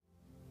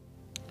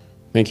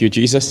Thank you,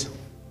 Jesus.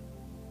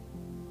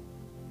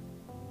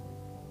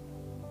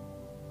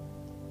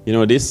 You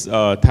know, this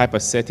type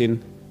of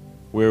setting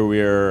where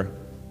we're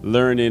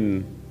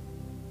learning,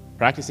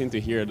 practicing to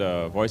hear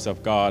the voice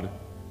of God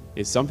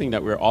is something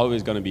that we're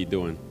always going to be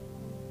doing,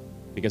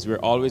 because we're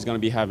always going to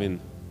be having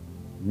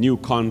new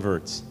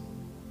converts,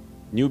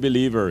 new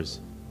believers.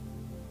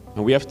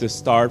 And we have to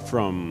start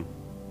from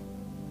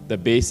the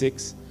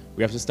basics.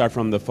 We have to start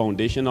from the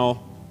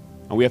foundational,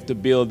 and we have to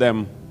build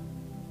them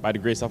by the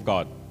grace of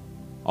God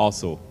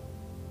also.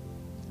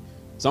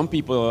 Some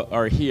people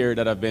are here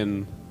that have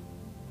been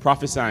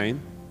prophesying,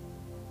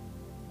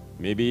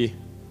 maybe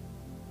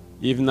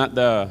even at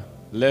the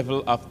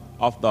level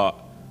of the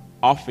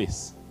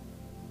office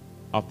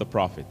of the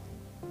prophet.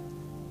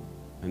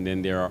 And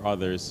then there are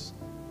others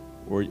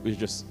who are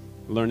just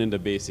learning the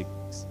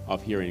basics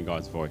of hearing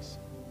God's voice.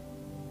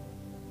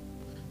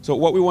 So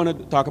what we want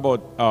to talk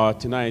about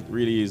tonight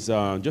really is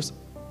just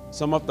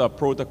some of the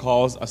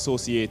protocols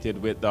associated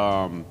with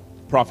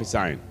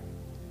prophesying.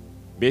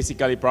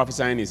 Basically,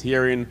 prophesying is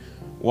hearing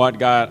what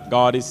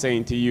God is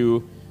saying to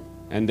you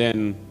and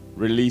then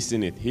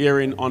releasing it.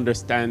 Hearing,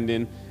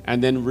 understanding,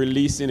 and then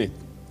releasing it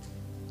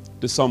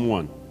to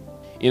someone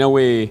in a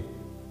way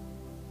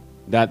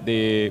that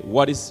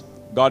what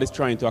God is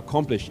trying to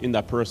accomplish in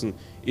that person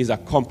is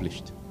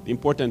accomplished. The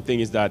important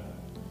thing is that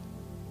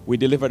we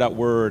deliver that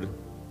word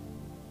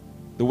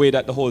the way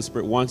that the Holy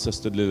Spirit wants us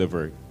to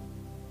deliver it.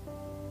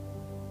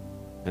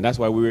 And that's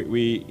why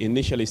we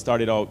initially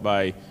started out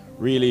by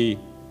really,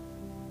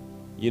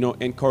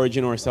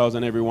 encouraging ourselves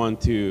and everyone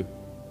to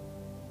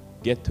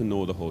get to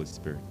know the Holy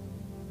Spirit.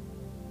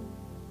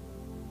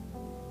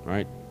 All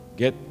right?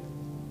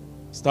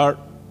 Start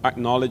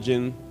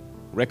acknowledging,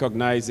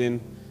 recognizing,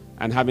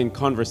 and having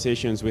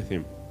conversations with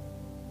Him.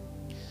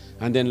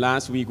 And then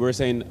last week we were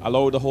saying,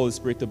 allow the Holy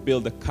Spirit to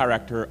build the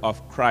character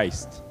of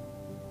Christ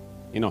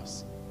in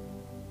us.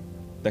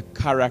 The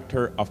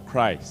character of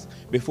Christ.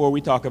 Before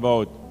we talk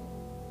about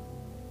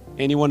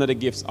any one of the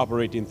gifts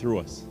operating through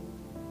us,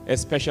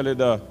 especially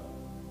the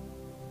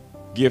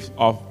gift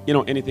of,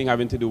 anything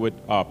having to do with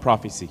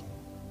prophecy.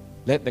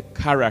 Let the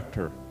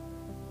character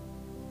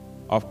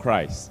of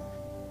Christ.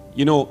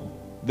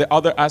 The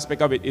other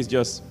aspect of it is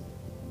just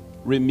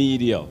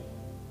remedial.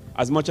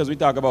 As much as we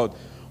talk about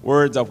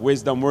words of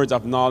wisdom, words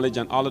of knowledge,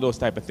 and all of those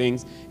type of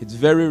things, it's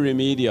very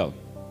remedial.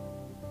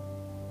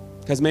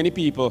 Because many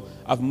people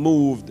have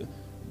moved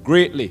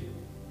greatly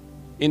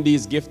in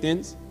these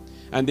giftings,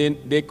 and then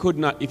they could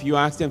not, if you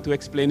ask them to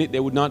explain it, they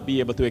would not be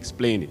able to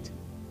explain it.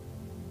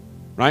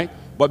 Right?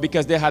 But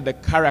because they had the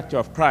character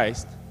of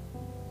Christ,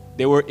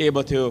 they were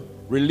able to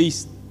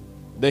release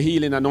the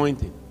healing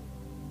anointing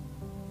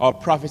or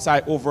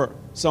prophesy over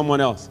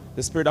someone else.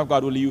 The Spirit of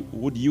God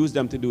would use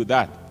them to do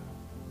that.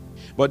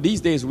 But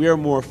these days, we are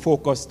more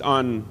focused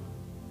on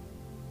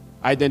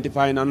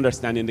identifying and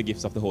understanding the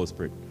gifts of the Holy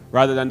Spirit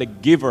rather than the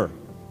giver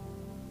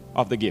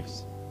of the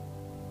gifts.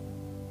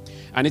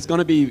 And it's going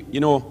to be,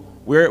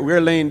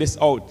 we're laying this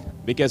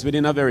out because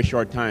within a very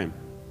short time,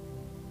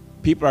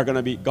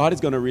 God is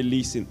going to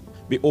release it,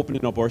 be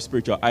opening up our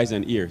spiritual eyes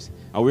and ears,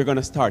 and we're going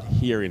to start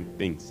hearing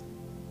things.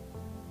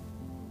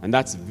 And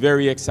that's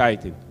very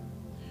exciting.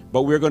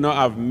 But we're going to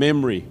have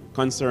memory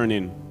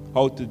concerning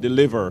how to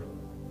deliver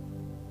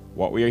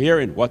what we are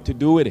hearing, what to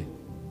do with it.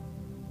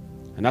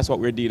 And that's what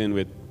we're dealing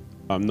with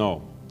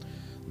now.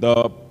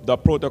 The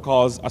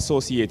protocols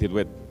associated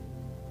with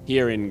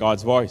hearing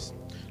God's voice.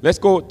 Let's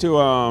go to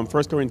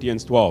 1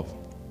 Corinthians 12.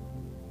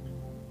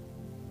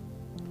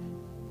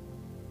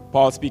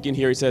 Paul speaking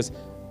here, he says,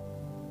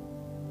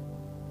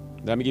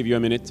 let me give you a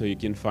minute so you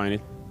can find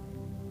it.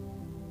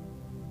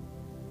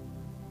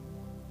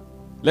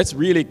 Let's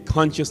really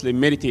consciously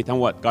meditate on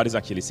what God is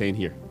actually saying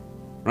here,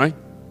 right?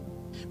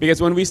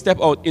 Because when we step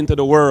out into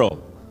the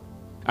world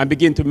and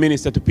begin to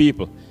minister to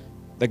people,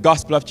 the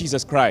gospel of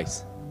Jesus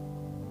Christ,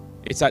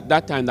 it's at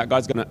that time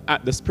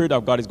that the Spirit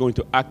of God is going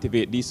to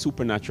activate these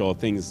supernatural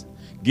things,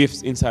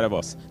 gifts inside of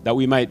us, that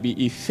we might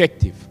be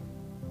effective.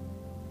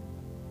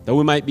 That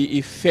we might be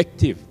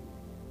effective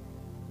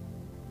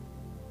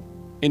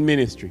in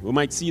ministry. We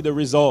might see the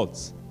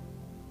results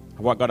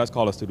of what God has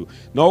called us to do.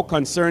 Now,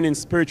 concerning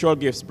spiritual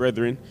gifts,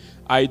 brethren,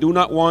 I do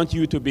not want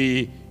you to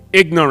be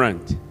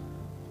ignorant.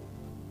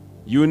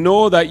 You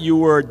know that you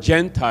were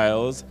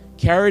Gentiles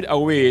carried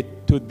away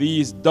to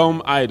these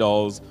dumb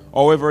idols,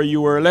 however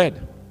you were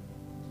led.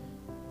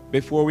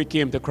 Before we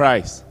came to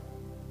Christ,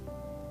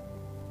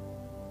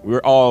 we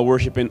were all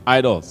worshiping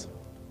idols.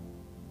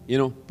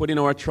 Putting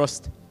our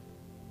trust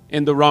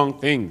in the wrong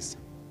things.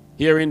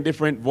 Hearing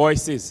different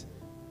voices.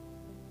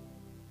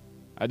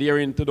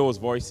 Adhering to those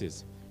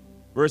voices.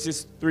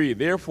 Verses 3,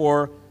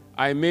 therefore,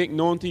 I make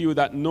known to you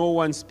that no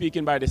one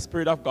speaking by the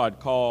Spirit of God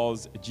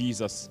calls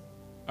Jesus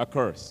a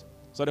curse.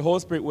 So the Holy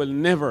Spirit will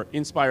never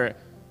inspire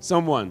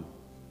someone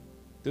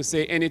to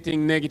say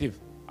anything negative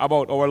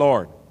about our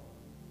Lord.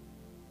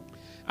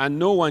 And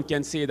no one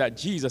can say that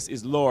Jesus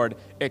is Lord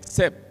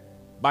except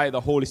by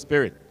the Holy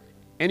Spirit.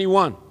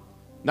 Anyone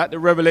that the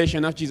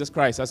revelation of Jesus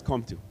Christ has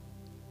come to.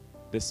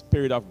 The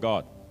Spirit of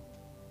God.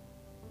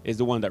 is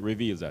the one that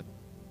reveals that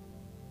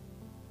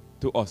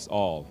to us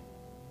all.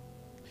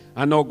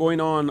 And now going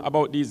on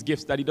about these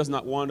gifts that he does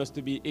not want us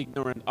to be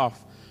ignorant of.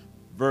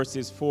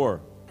 Verses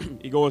 4,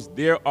 he goes,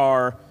 there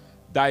are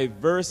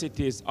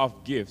diversities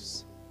of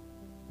gifts,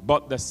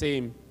 but the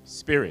same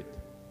Spirit.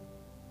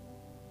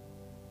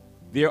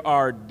 There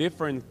are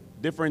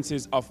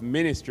differences of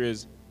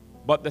ministries,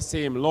 but the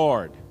same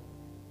Lord.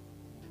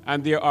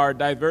 And there are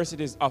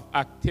diversities of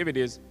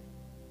activities,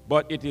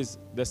 but it is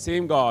the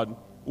same God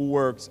who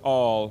works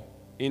all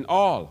in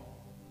all.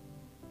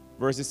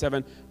 Verses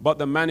 7, but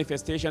the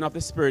manifestation of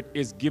the Spirit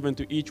is given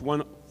to each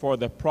one for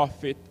the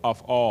profit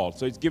of all.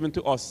 So it's given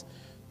to us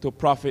to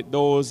profit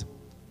those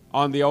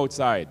on the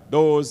outside,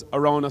 those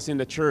around us in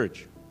the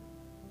church,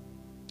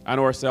 and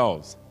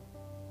ourselves.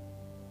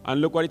 And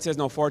look what it says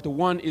now, for to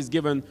one is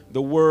given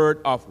the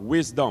word of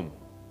wisdom.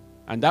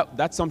 And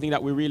that's something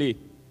that we really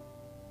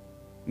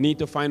need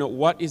to find out.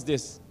 What is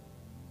this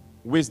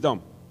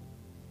wisdom?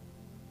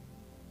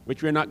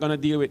 Which we're not going to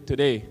deal with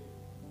today.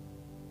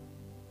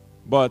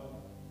 But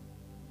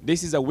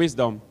this is a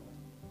wisdom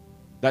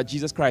that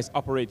Jesus Christ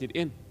operated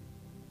in.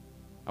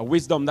 A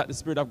wisdom that the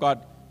Spirit of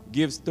God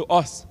gives to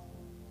us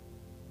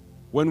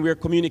when we're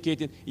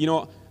communicating. You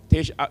know,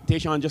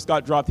 Tayshawn just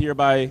got dropped here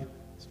by,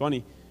 it's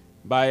funny,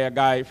 by a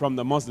guy from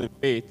the Muslim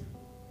faith.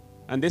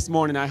 And this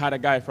morning I had a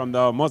guy from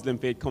the Muslim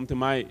faith come to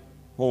my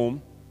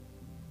home.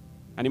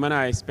 And him and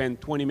I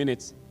spent 20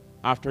 minutes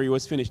after he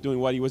was finished doing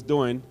what he was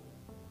doing.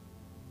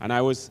 And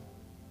I was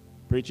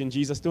preaching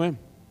Jesus to him.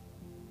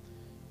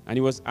 And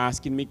he was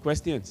asking me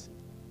questions.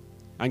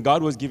 And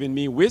God was giving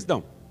me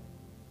wisdom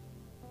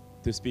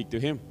to speak to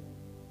him,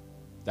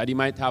 that he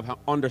might have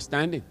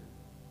understanding.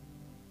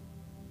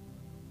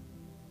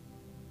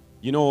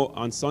 You know,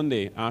 on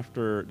Sunday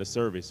after the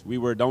service, we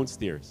were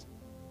downstairs,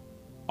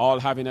 all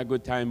having a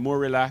good time, more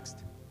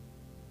relaxed.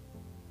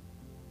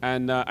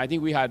 And I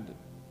think we had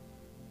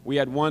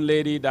one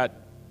lady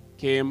that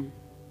came,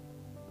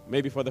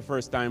 maybe for the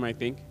first time, I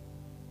think.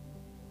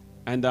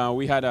 And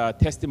we had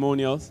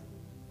testimonials.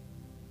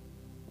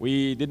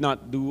 We did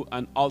not do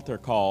an altar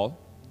call.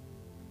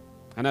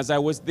 And as I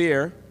was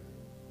there,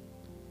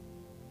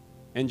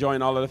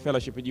 enjoying all of the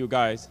fellowship with you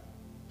guys,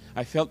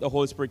 I felt the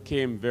Holy Spirit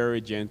came very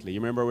gently.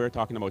 You remember we were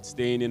talking about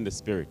staying in the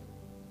Spirit.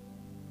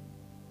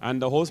 And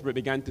the Holy Spirit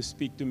began to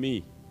speak to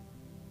me.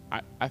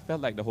 I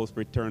felt like the Holy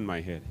Spirit turned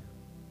my head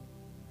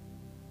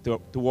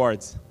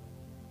towards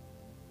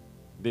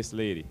this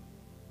lady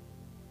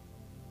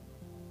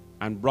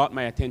and brought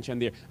my attention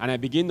there. And I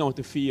begin now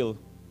to feel,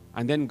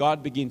 and then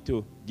God began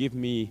to give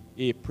me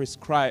a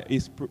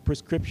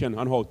prescription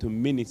on how to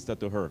minister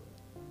to her.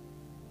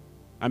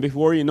 And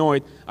before you know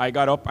it, I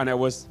got up and I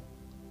was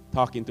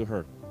talking to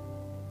her.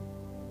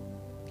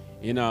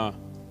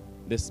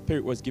 The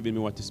Spirit was giving me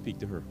what to speak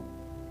to her.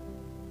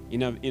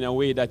 In a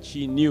way that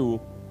she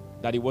knew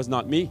that it was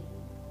not me.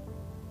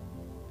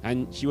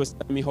 And she was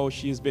telling me how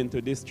she's been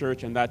to this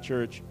church and that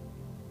church.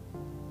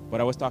 But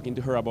I was talking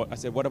to her about, I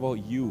said, what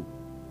about you?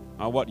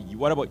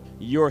 What about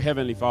your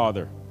Heavenly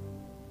Father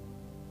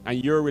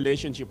and your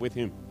relationship with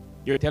Him?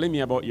 You're telling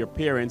me about your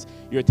parents.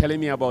 You're telling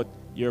me about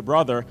your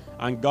brother.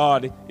 And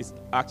God is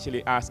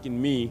actually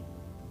asking me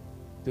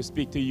to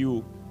speak to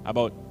you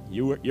about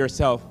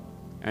yourself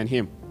and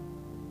Him.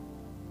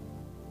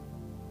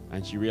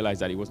 And she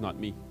realized that it was not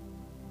me.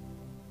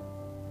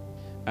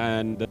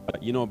 And,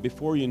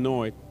 before you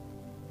know it,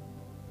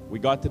 we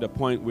got to the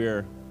point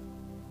where,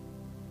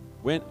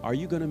 when are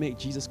you going to make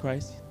Jesus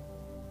Christ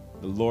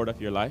the Lord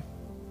of your life?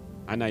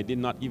 And I did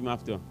not even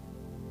have to.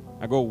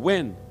 I go,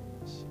 when?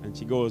 And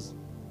she goes,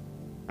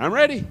 I'm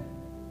ready.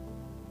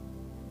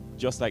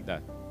 Just like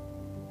that.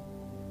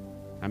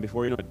 And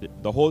before you know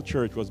it, the whole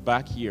church was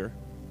back here,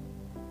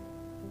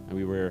 and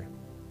we were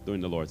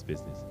doing the Lord's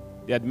business.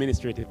 The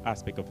administrative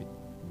aspect of it.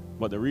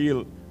 But the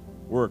real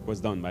work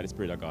was done by the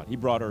Spirit of God. He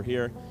brought her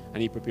here,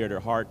 and He prepared her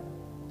heart,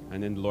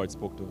 and then the Lord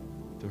spoke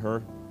to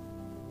her,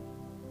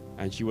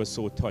 and she was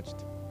so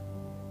touched.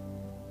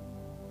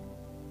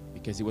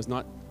 Because it was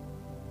not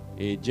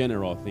a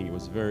general thing. It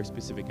was very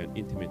specific and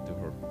intimate to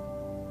her.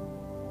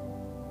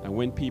 And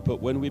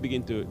when we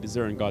begin to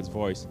discern God's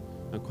voice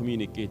and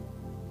communicate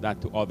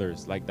that to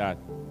others like that,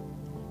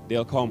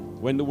 they'll come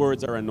when the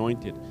words are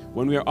anointed,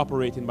 when we are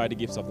operating by the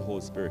gifts of the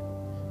Holy Spirit.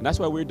 And that's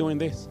why we're doing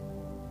this.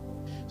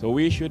 So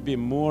we should be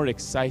more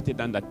excited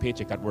than that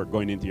paycheck at work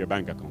going into your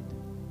bank account.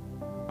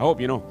 I hope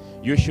you know.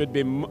 You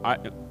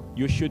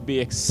should be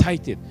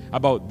excited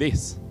about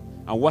this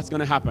and what's going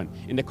to happen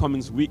in the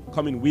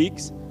coming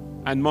weeks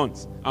and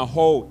months, and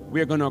how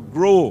we're going to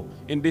grow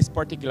in this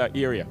particular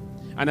area.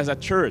 And as a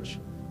church,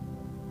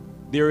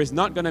 there is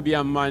not going to be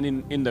a man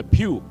in the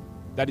pew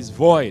that is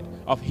void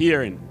of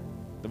hearing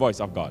the voice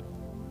of God,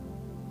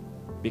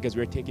 because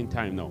we're taking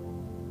time now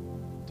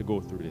to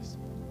go through this.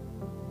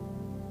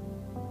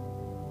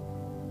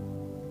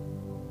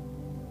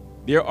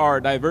 There are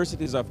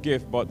diversities of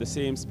gift, but the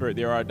same Spirit.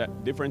 There are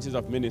differences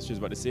of ministries,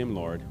 but the same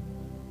Lord.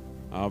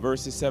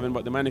 Verses 7,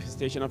 but the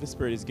manifestation of the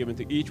Spirit is given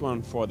to each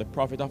one for the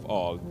profit of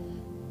all.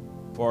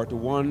 For to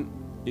one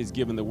is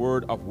given the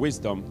word of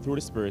wisdom through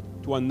the Spirit,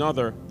 to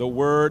another the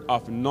word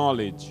of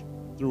knowledge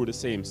through the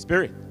same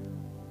Spirit.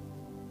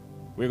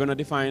 We're going to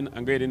define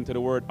and get into the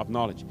word of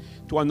knowledge.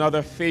 To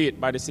another faith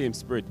by the same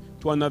Spirit.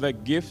 To another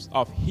gifts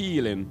of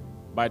healing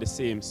by the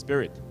same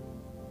Spirit.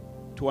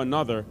 To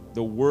another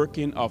the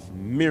working of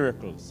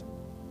miracles.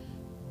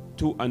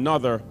 To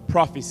another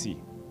prophecy.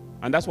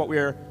 And that's what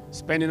we're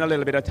spending a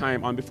little bit of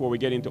time on before we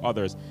get into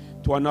others.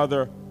 To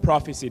another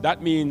prophecy.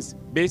 That means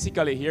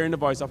basically hearing the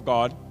voice of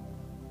God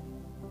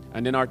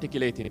and then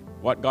articulating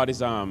what God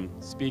is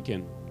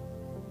speaking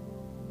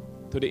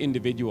to the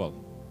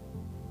individual.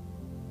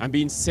 And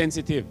being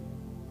sensitive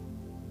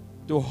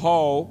to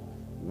how,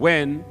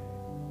 when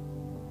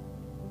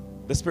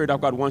the Spirit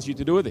of God wants you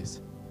to do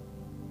this.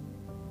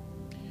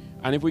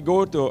 And if we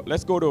go to,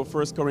 let's go to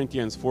 1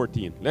 Corinthians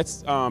 14.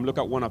 Let's look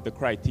at one of the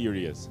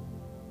criterias.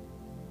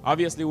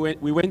 Obviously,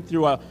 we went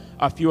through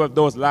a few of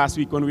those last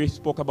week when we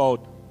spoke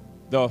about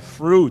the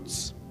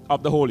fruits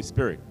of the Holy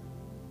Spirit.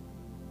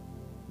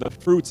 The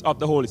fruits of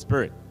the Holy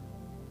Spirit.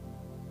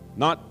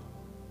 Not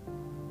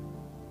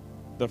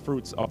the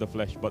fruits of the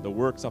flesh, but the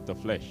works of the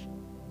flesh.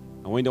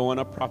 And we don't want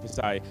to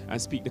prophesy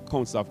and speak the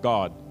counsel of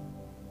God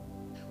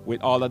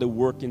with all of the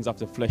workings of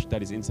the flesh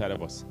that is inside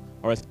of us,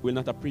 or else we'll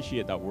not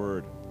appreciate that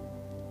word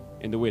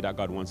in the way that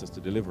God wants us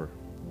to deliver.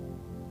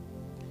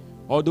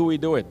 How do we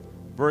do it?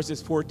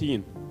 Verses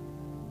 14.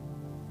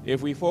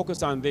 If we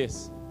focus on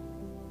this,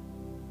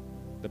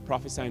 the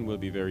prophesying will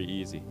be very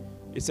easy.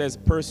 It says,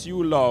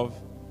 pursue love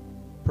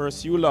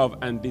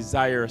and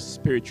desire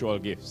spiritual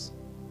gifts.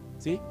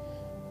 See?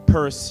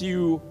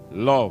 Pursue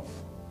love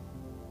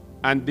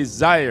and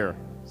desire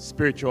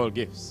spiritual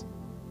gifts.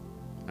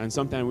 And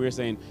sometimes we're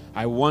saying,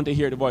 I want to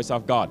hear the voice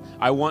of God.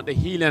 I want the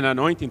healing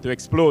anointing to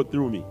explode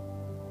through me.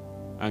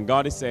 And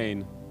God is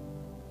saying,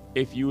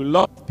 if you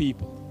love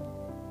people,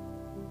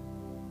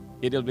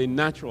 it'll be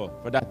natural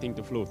for that thing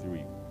to flow through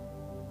you.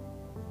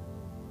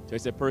 So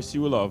it's a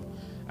pursue love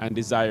and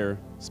desire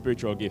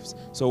spiritual gifts.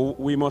 So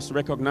we must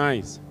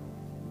recognize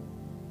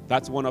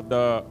that's one of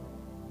the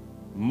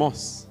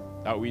musts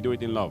that we do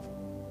it in love.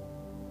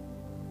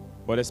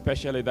 But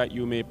especially that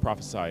you may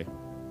prophesy.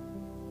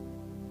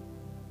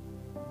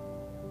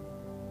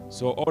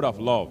 So out of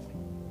love,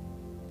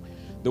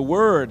 the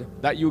word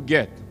that you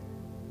get,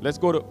 let's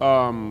go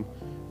to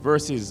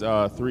verses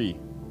 3.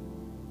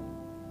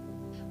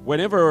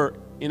 Whenever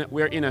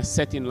we're in a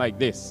setting like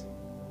this,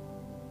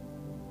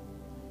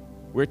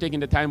 we're taking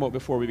the time out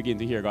before we begin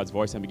to hear God's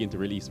voice and begin to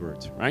release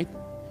words, right?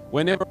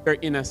 Whenever we're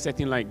in a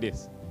setting like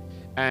this,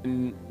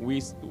 and we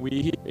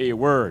hear a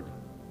word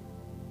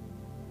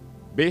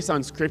based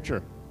on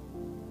Scripture.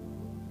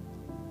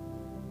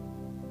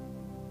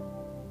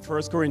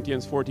 1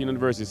 Corinthians 14 and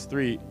verses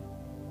 3,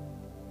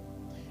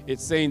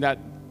 it's saying that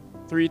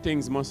 3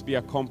 things must be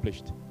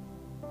accomplished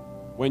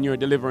when you're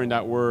delivering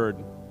that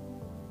word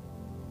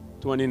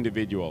to an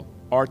individual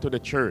or to the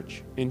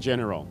church in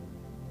general.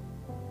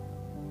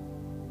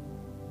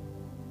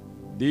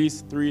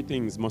 These 3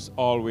 things must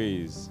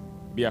always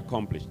be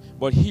accomplished.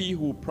 But he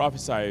who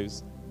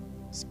prophesies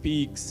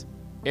speaks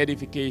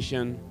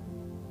edification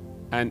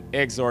and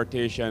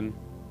exhortation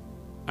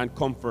and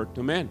comfort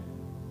to men.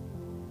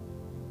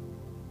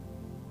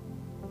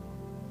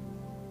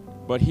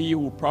 But he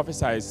who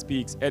prophesies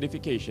speaks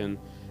edification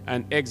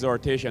and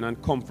exhortation and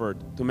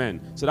comfort to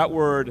men. So that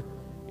word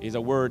is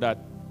a word that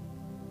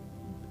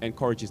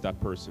encourages that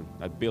person,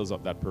 that builds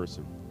up that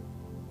person.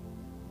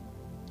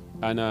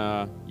 And,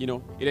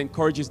 it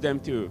encourages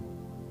them to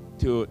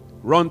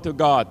run to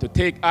God, to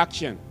take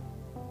action.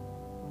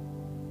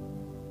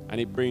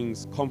 And it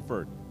brings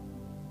comfort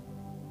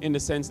in the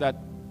sense that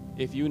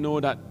if you know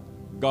that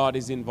God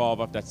is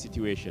involved of that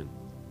situation,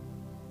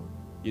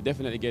 you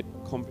definitely get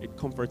it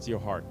comforts your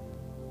heart.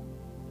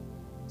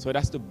 So it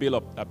has to build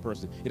up that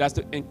person. It has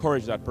to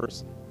encourage that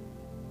person.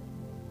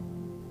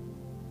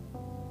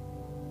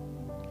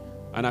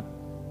 And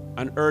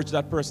urge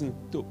that person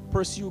to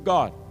pursue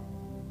God.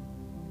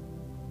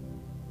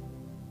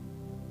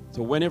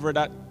 So whenever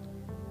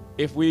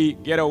if we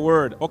get a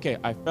word, okay,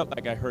 I felt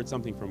like I heard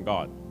something from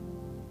God.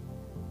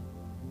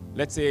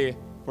 Let's say,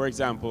 for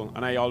example,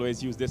 and I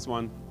always use this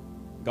one,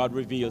 God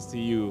reveals to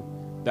you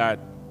that,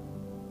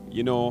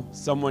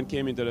 someone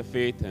came into the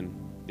faith and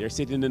they're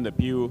sitting in the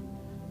pew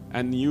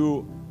and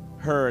you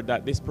heard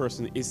that this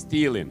person is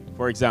stealing,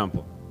 for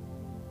example.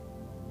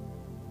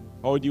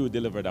 How do you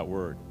deliver that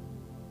word?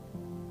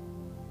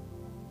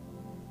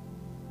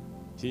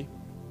 See?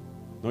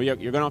 No, you're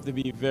going to have to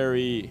be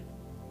very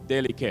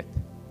delicate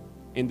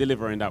in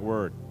delivering that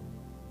word.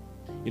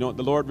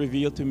 The Lord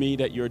revealed to me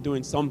that you're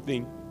doing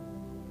something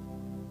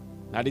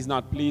that is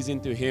not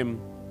pleasing to Him,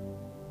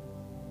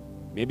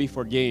 maybe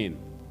for gain.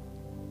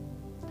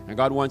 And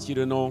God wants you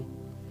to know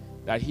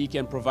that He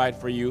can provide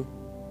for you,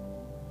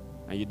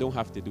 and you don't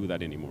have to do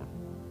that anymore.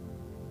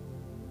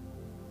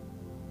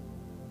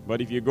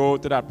 But if you go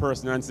to that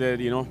person and say,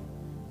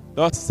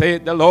 thus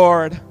saith the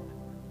Lord,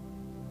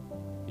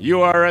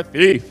 you are a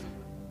thief.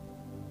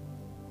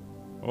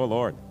 Oh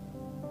Lord.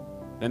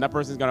 Then that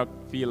person is going to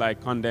feel like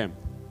condemned.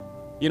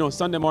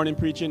 Sunday morning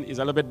preaching is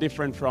a little bit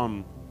different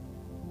from,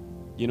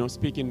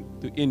 speaking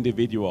to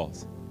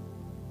individuals.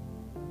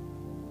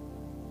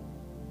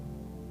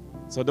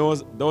 So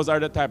those are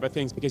the type of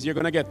things, because you're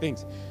going to get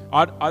things.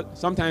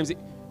 Sometimes,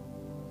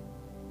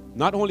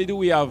 not only do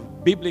we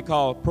have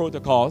biblical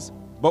protocols,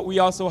 but we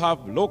also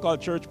have local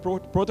church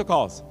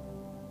protocols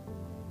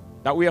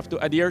that we have to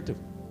adhere to.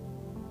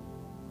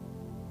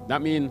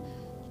 That means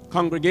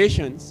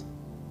congregations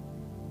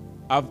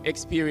have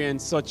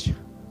experienced such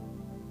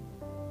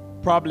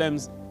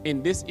problems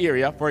in this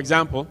area. For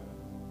example,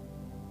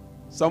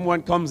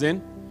 someone comes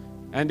in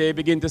and they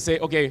begin to say,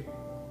 okay,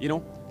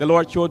 the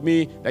Lord showed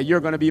me that you're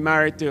going to be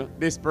married to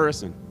this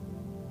person.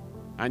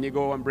 And you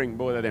go and bring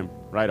both of them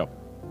right up.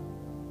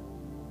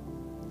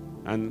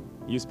 And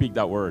you speak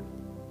that word.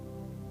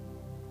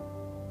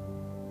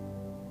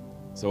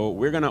 So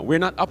we're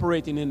not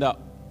operating in the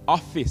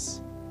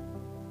office.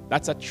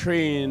 That's a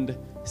trained,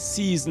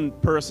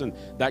 seasoned person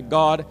that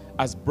God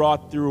has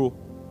brought through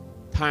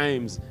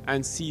times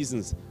and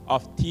seasons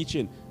of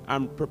teaching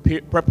and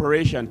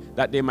preparation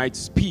that they might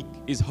speak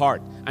his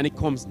heart. And it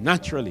comes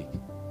naturally.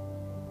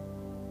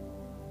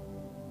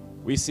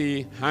 We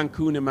see Hank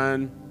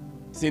Kuhneman,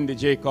 Cindy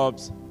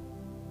Jacobs,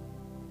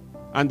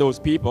 and those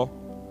people.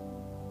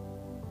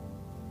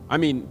 I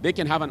mean, they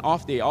can have an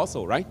off day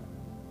also, right?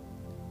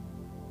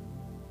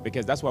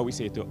 Because that's why we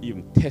say to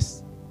even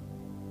test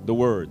the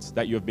words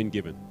that you have been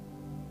given.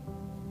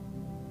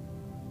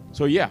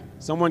 So yeah,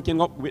 someone can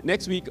go up with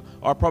next week,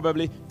 or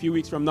probably a few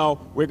weeks from now,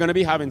 we're going to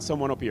be having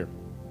someone up here.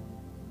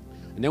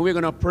 And then we're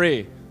going to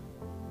pray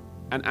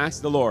and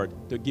ask the Lord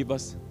to give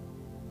us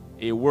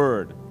a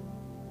word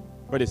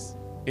for this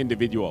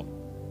individual.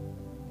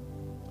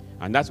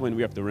 And that's when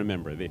we have to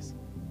remember this.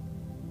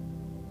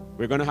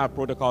 We're going to have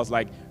protocols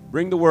like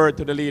bring the word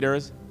to the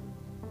leaders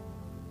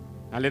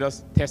and let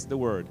us test the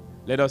word.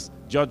 Let us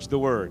judge the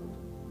word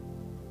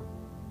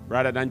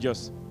rather than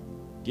just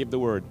give the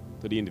word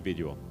to the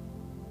individual.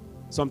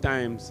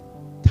 Sometimes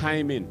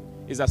timing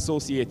is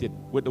associated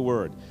with the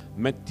word.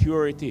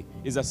 Maturity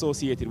is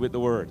associated with the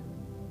word.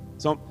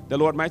 The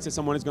Lord might say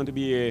someone is going to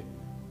be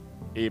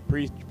a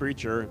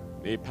preacher,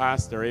 a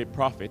pastor, a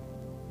prophet.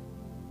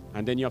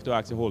 And then you have to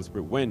ask the Holy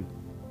Spirit, when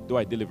do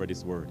I deliver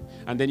this word?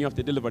 And then you have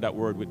to deliver that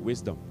word with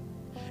wisdom.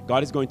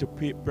 God is going to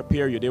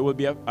prepare you. There will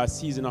be a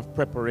season of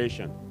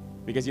preparation.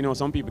 Because,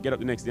 some people get up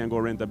the next day and go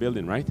rent a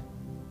building, right?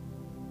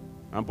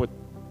 And put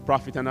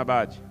prophet on a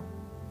badge.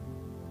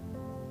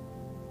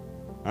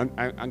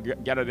 And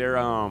gather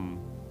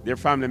their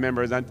family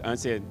members and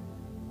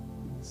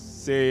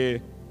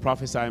say,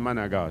 prophesy, man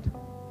of God.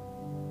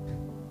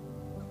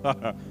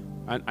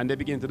 and they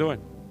begin to do it.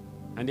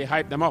 And they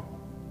hype them up.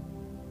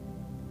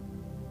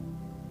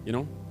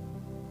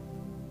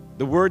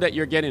 The word that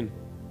you're getting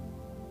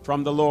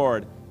from the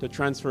Lord to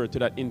transfer to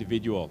that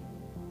individual.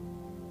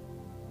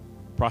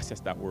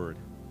 Process that word.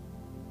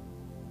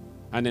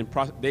 And then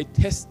they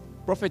test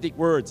prophetic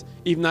words,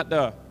 even at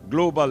the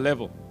global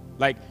level.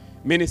 Like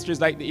ministries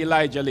like the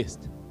Elijah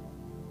List.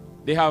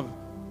 They have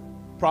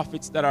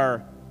prophets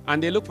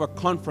and they look for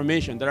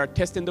confirmation, that are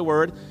testing the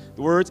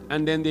words,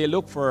 and then they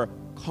look for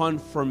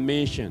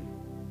confirmation.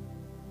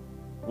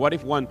 What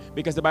if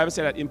because the Bible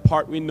said that in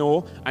part we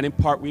know and in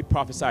part we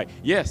prophesy.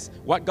 Yes,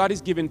 what God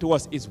is giving to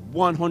us is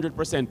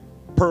 100%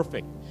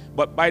 perfect.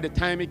 But by the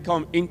time it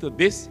comes into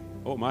this,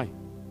 oh my,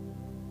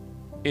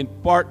 in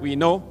part we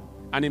know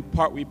and in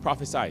part we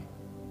prophesy.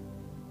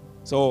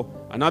 So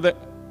another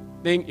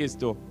thing is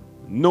to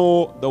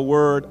know the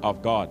word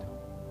of God.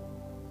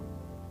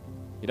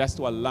 It has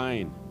to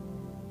align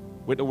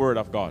with the word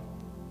of God.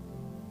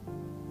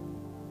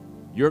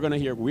 We're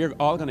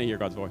all going to hear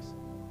God's voice.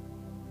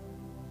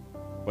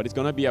 But it's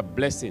going to be a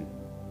blessing.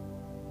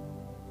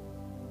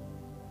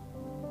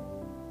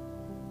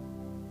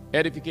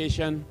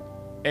 Edification,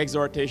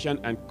 exhortation,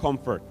 and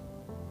comfort.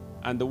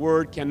 And the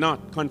word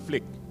cannot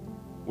conflict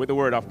with the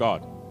word of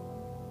God.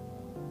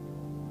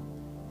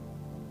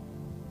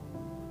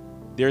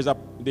 There's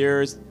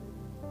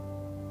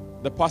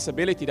the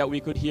possibility that we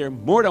could hear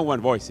more than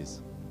one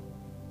voices.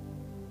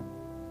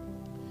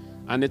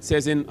 And it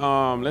says in,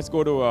 let's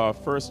go to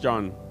 1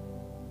 John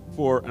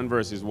 4 and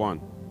verses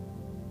 1.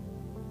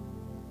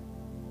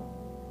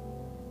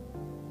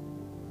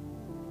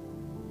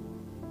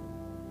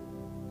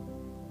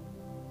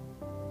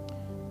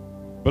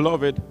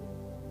 Beloved,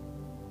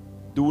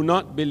 do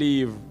not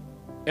believe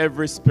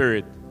every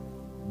spirit,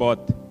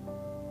 but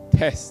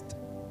test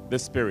the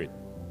spirit,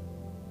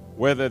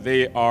 whether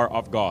they are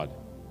of God.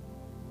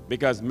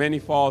 Because many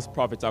false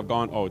prophets have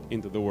gone out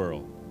into the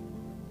world.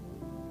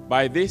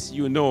 By this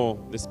you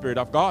know the Spirit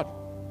of God.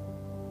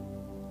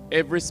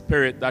 Every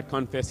spirit that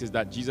confesses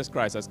that Jesus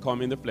Christ has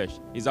come in the flesh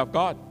is of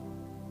God.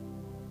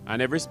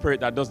 And every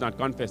spirit that does not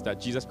confess that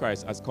Jesus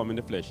Christ has come in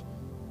the flesh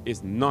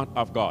is not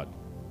of God.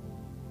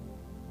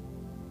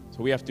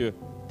 So we have to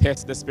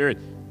test the spirit.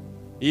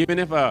 Even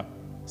if a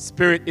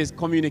spirit is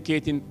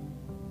communicating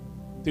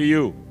to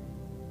you,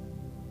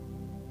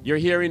 you're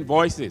hearing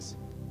voices.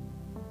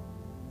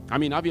 I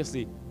mean,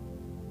 obviously,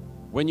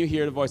 when you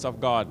hear the voice of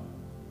God,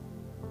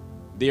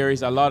 there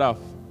is a lot of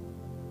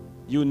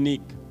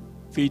unique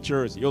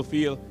features. You'll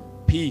feel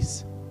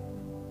peace.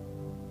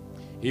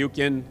 You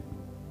can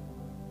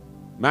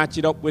match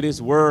it up with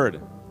His Word.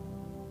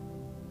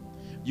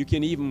 You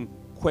can even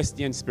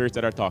question spirits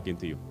that are talking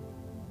to you,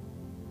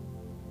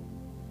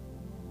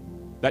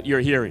 that you're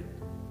hearing.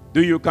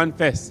 Do you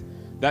confess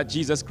that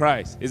Jesus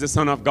Christ is the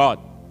Son of God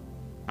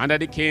and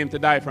that He came to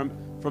die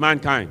for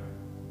mankind?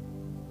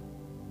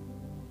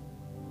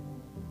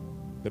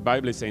 The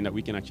Bible is saying that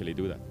we can actually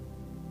do that.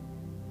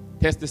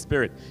 Test the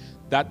Spirit.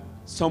 That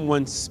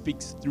someone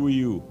speaks through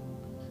you,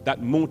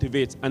 that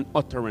motivates an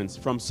utterance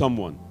from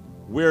someone.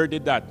 Where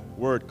did that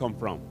word come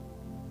from?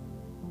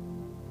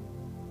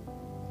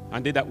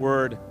 And did that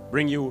word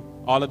bring you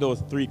all of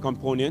those three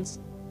components?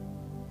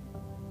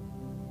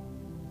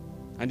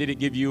 And did it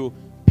give you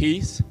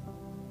peace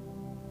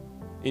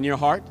in your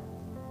heart?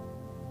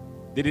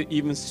 Did it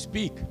even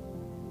speak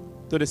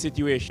to the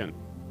situation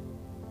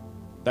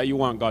that you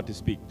want God to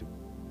speak to?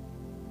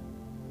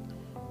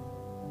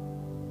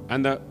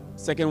 And the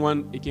second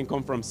one, it can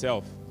come from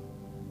self.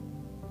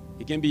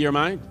 It can be your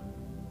mind.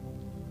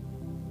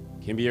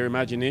 It can be your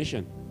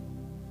imagination.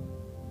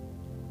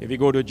 If you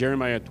go to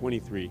Jeremiah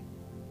 23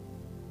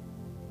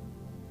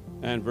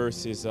 and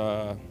verses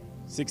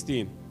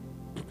 16,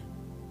 it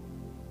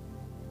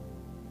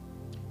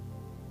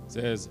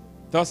says,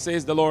 "Thus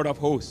says the Lord of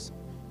hosts,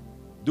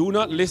 do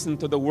not listen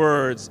to the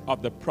words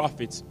of the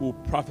prophets who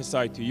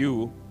prophesy to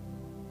you.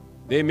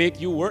 They make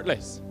you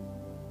worthless.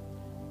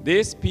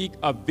 They speak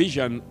a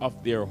vision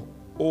of their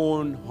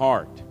own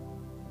heart,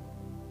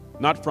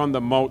 not from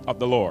the mouth of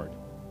the Lord.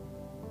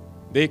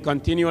 They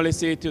continually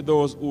say to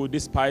those who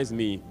despise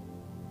me,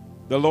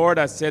 the Lord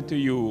has said to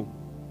you,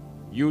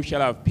 you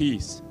shall have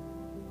peace.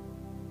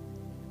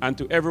 And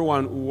to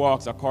everyone who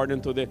walks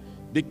according to the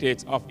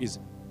dictates of his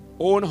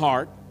own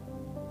heart,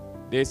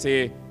 they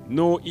say,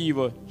 no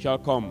evil shall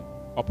come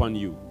upon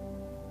you."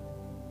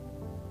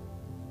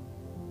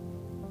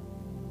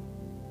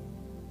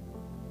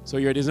 So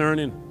you're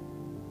discerning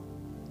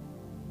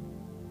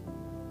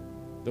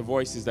the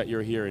voices that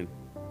you're hearing.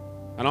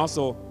 And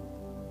also,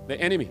 the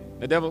enemy,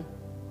 the devil,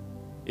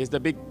 is the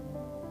big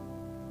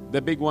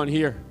one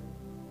here.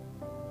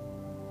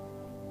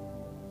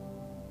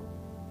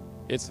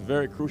 It's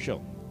very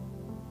crucial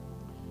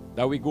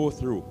that we go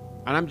through.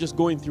 And I'm just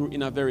going through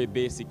in a very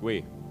basic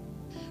way.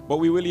 But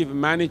we will even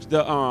manage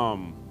the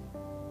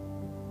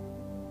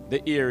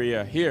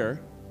area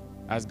here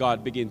as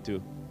God begin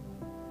to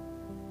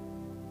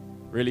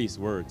release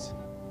words.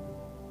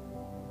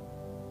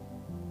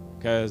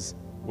 Because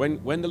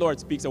when the Lord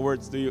speaks a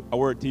word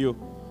to you,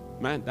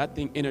 man, that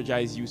thing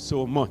energizes you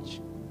so much.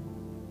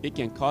 It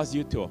can cause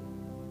you to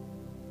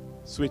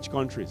switch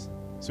countries,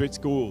 switch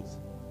schools,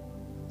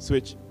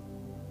 switch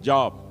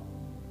job.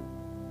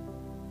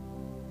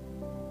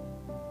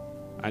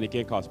 And it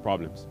can cause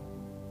problems.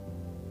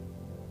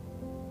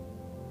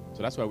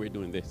 So that's why we're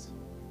doing this.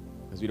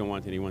 Because we don't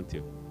want anyone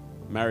to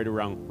marry the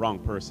wrong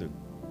person,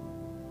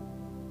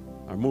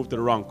 or move to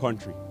the wrong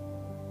country,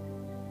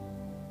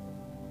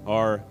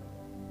 or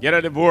get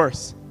a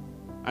divorce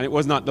and it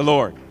was not the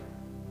Lord.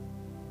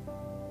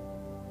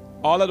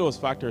 All of those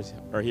factors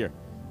are here.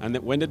 And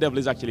when the devil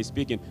is actually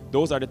speaking,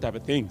 those are the type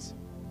of things.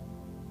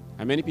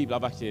 And many people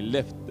have actually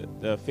left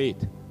the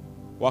faith,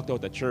 walked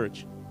out the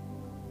church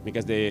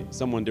because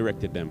someone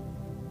directed them,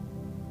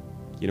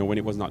 when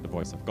it was not the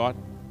voice of God.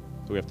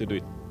 So we have to do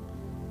it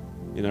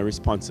in a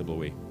responsible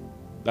way.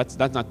 That's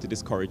not to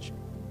discourage.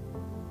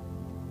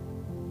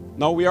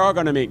 Now, we are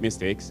going to make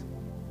mistakes,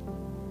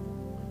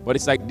 but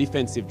it's like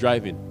defensive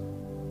driving.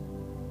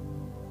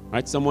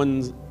 Right?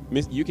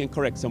 You can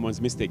correct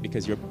someone's mistake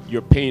because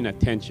you're paying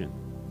attention.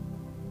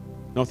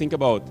 Now think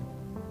about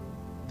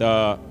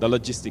the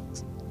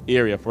logistics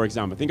area, for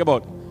example. Think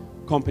about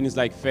companies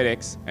like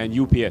FedEx and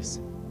UPS.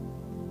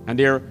 And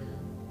they're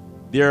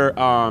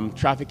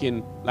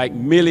trafficking like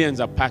millions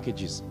of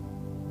packages.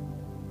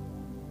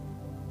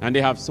 And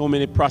they have so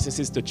many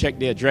processes to check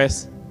the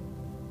address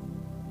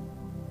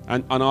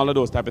and all of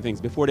those type of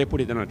things before they put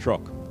it in a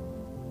truck.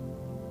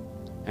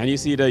 And you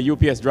see the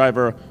UPS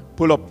driver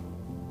pull up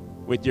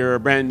with your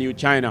brand new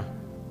China,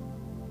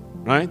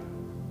 right?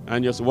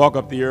 And just walk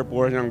up to the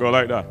airport and go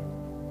like that.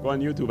 Go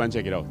on YouTube and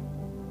check it out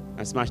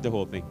and smash the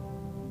whole thing.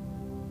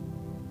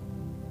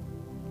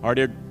 Or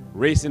they're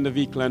racing the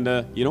vehicle and,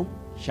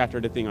 shatter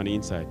the thing on the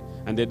inside.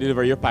 And they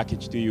deliver your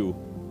package to you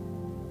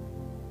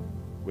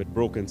with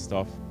broken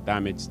stuff,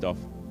 damaged stuff.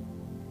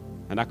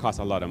 And that costs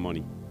a lot of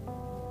money.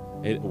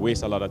 It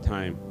wastes a lot of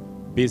time.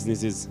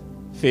 Businesses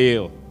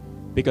fail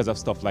because of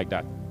stuff like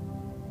that.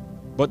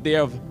 But they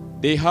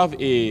have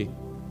a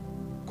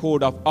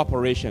code of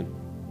operation.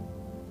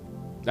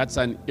 That's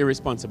an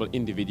irresponsible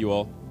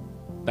individual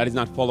that is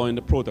not following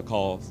the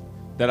protocols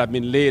that have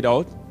been laid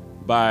out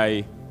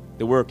by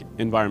the work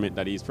environment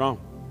that he's from,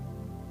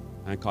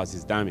 and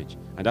causes damage.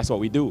 And that's what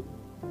we do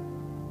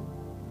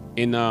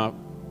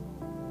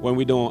when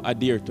we don't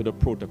adhere to the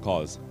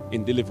protocols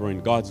in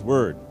delivering God's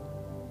word.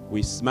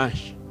 We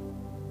smash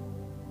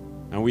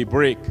and we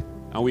break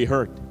and we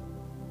hurt.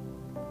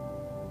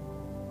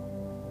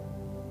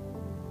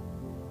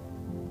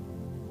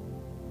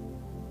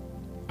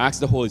 Ask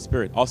the Holy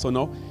Spirit. Also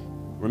know,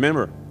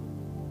 remember,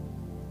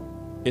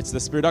 it's the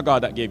Spirit of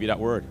God that gave you that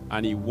word,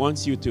 and He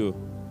wants you to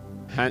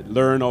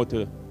learn how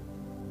to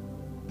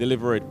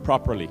deliver it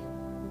properly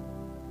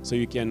so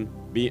you can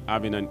be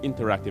having an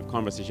interactive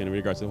conversation in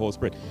regards to the Holy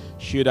Spirit.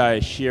 Should I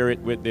share it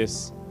with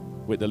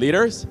the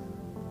leaders?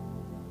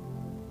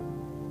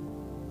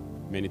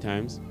 Many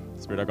times,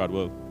 the Spirit of God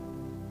will,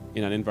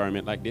 in an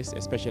environment like this,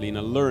 especially in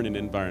a learning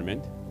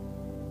environment,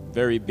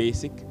 very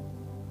basic,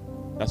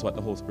 that's what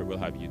the Holy Spirit will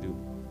have you do.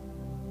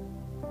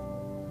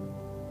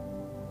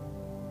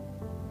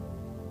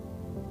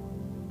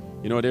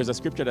 You know, there's a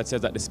scripture that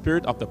says that the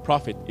spirit of the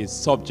prophet is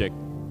subject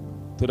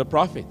to the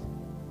prophet.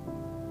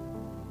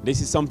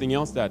 This is something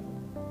else that,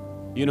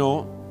 you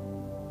know,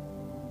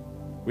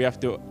 we have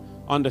to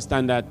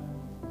understand that,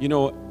 you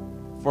know,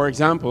 for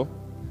example,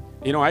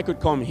 you know, I could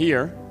come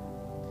here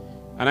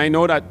and I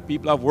know that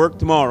people have work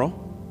tomorrow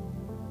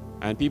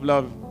and people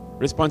have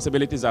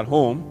responsibilities at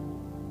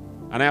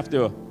home, and I have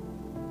to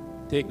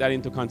take that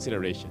into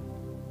consideration.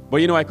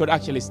 But, you know, I could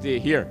actually stay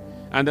here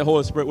and the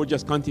Holy Spirit would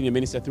just continue to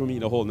minister through me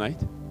the whole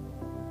night.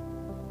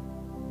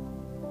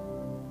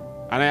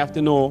 And I have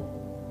to know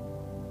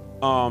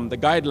the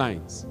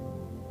guidelines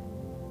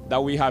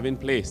that we have in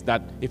place,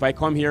 that if I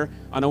come here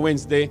on a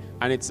Wednesday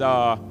and it's,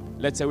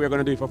 let's say we're going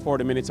to do it for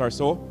 40 minutes or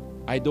so,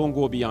 I don't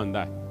go beyond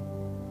that.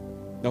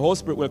 The Holy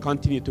Spirit will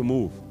continue to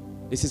move.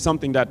 This is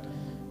something that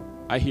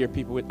I hear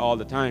people with all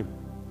the time.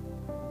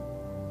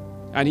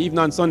 And even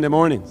on Sunday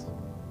mornings,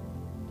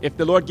 if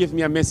the Lord gives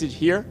me a message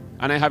here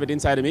and I have it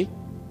inside of me,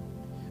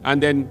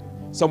 and then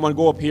someone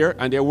go up here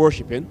and they're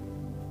worshiping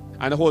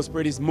and the Holy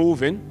Spirit is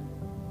moving,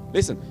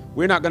 listen,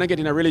 we're not going to get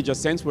in a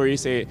religious sense where you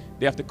say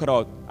they have to cut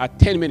out at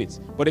 10 minutes.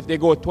 But if they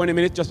go 20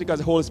 minutes just because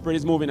the Holy Spirit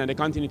is moving and they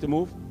continue to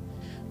move,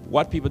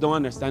 what people don't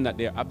understand that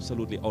they're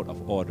absolutely out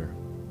of order.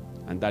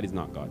 And that is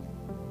not God.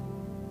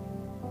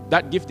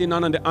 That gifting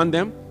on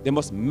them, they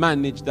must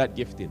manage that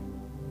gifting.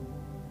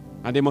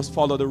 And they must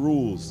follow the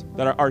rules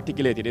that are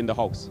articulated in the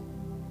house.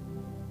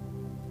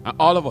 And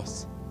all of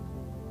us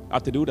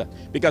have to do that.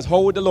 Because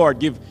how would the Lord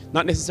give,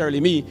 not necessarily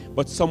me,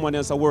 but someone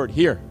else a word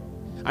here?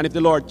 And if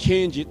the Lord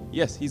change it,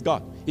 yes, He's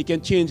God. He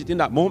can change it in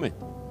that moment.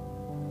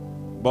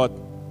 But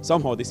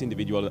somehow this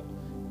individual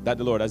that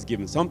the Lord has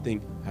given something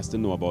has to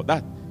know about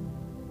that.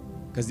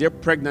 Because they're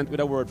pregnant with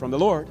a word from the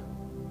Lord.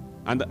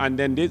 And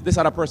then this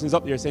other person is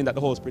up there saying that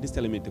the Holy Spirit is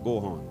telling me to go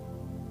on.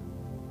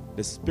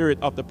 The spirit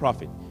of the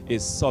prophet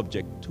is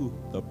subject to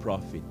the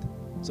prophet.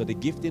 So the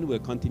gifting will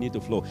continue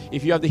to flow.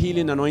 If you have the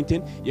healing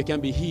anointing, you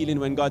can be healing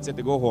when God said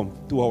to go home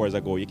 2 hours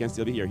ago. You can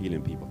still be here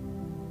healing people.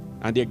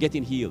 And they're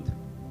getting healed.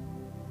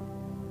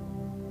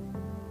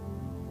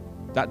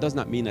 That does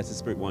not mean that the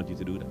Spirit wants you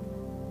to do that.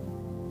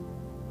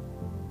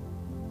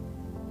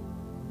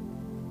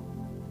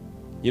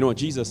 You know,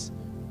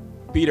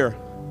 Peter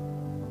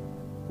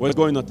was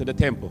going up to the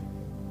temple,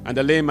 and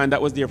the lame man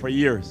that was there for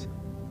years,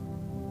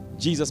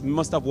 Jesus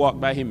must have walked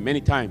by him many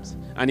times,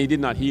 and He did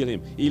not heal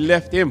him. He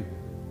left him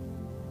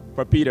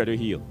for Peter to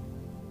heal.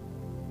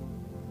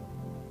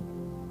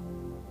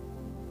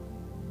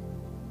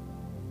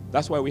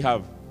 That's why we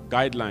have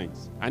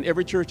guidelines. And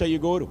every church that you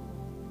go to,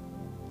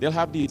 they'll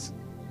have these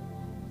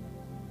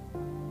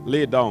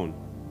laid down.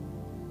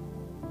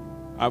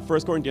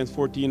 1 Corinthians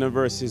 14 and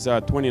verses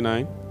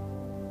 29.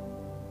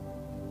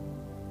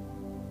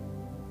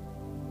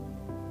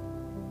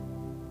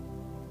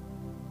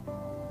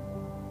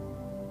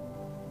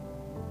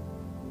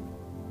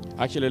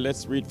 Actually,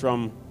 let's read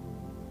from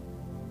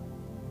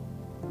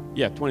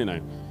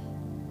 29.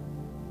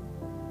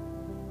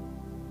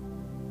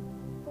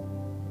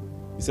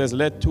 It says,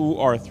 let 2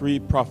 or 3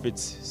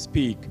 prophets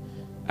speak,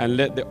 and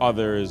let the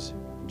others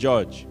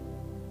judge.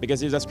 Because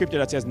there's a scripture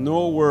that says,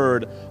 no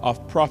word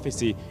of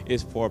prophecy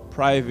is for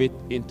private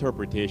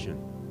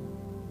interpretation.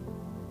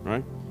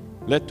 Right?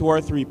 Let 2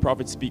 or 3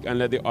 prophets speak, and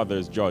let the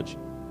others judge.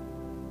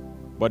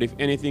 But if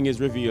anything is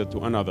revealed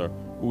to another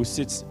who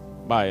sits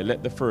by,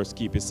 let the first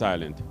keep it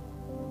silent.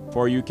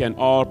 For you can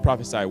all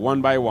prophesy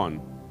one by one,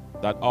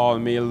 that all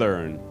may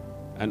learn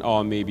and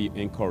all may be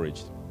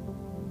encouraged.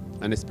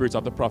 And the spirits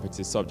of the prophets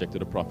is subject to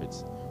the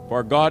prophets.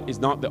 For God is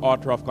not the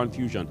author of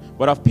confusion,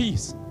 but of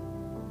peace,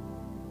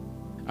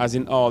 as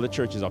in all the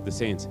churches of the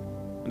saints.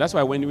 And that's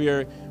why when we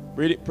are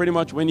pretty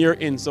much when you're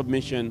in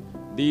submission,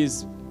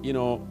 these, you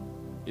know,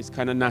 it's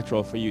kind of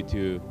natural for you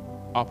to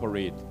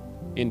operate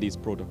in these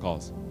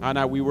protocols.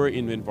 And we were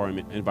in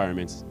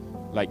environments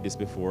like this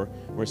before,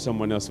 where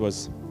someone else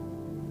was,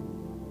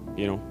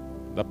 you know,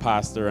 the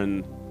pastor,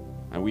 and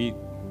we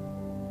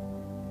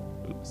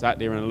sat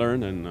there and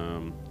learned. And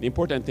the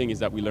important thing is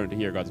that we learn to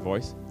hear God's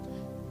voice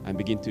and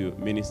begin to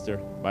minister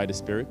by the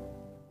Spirit.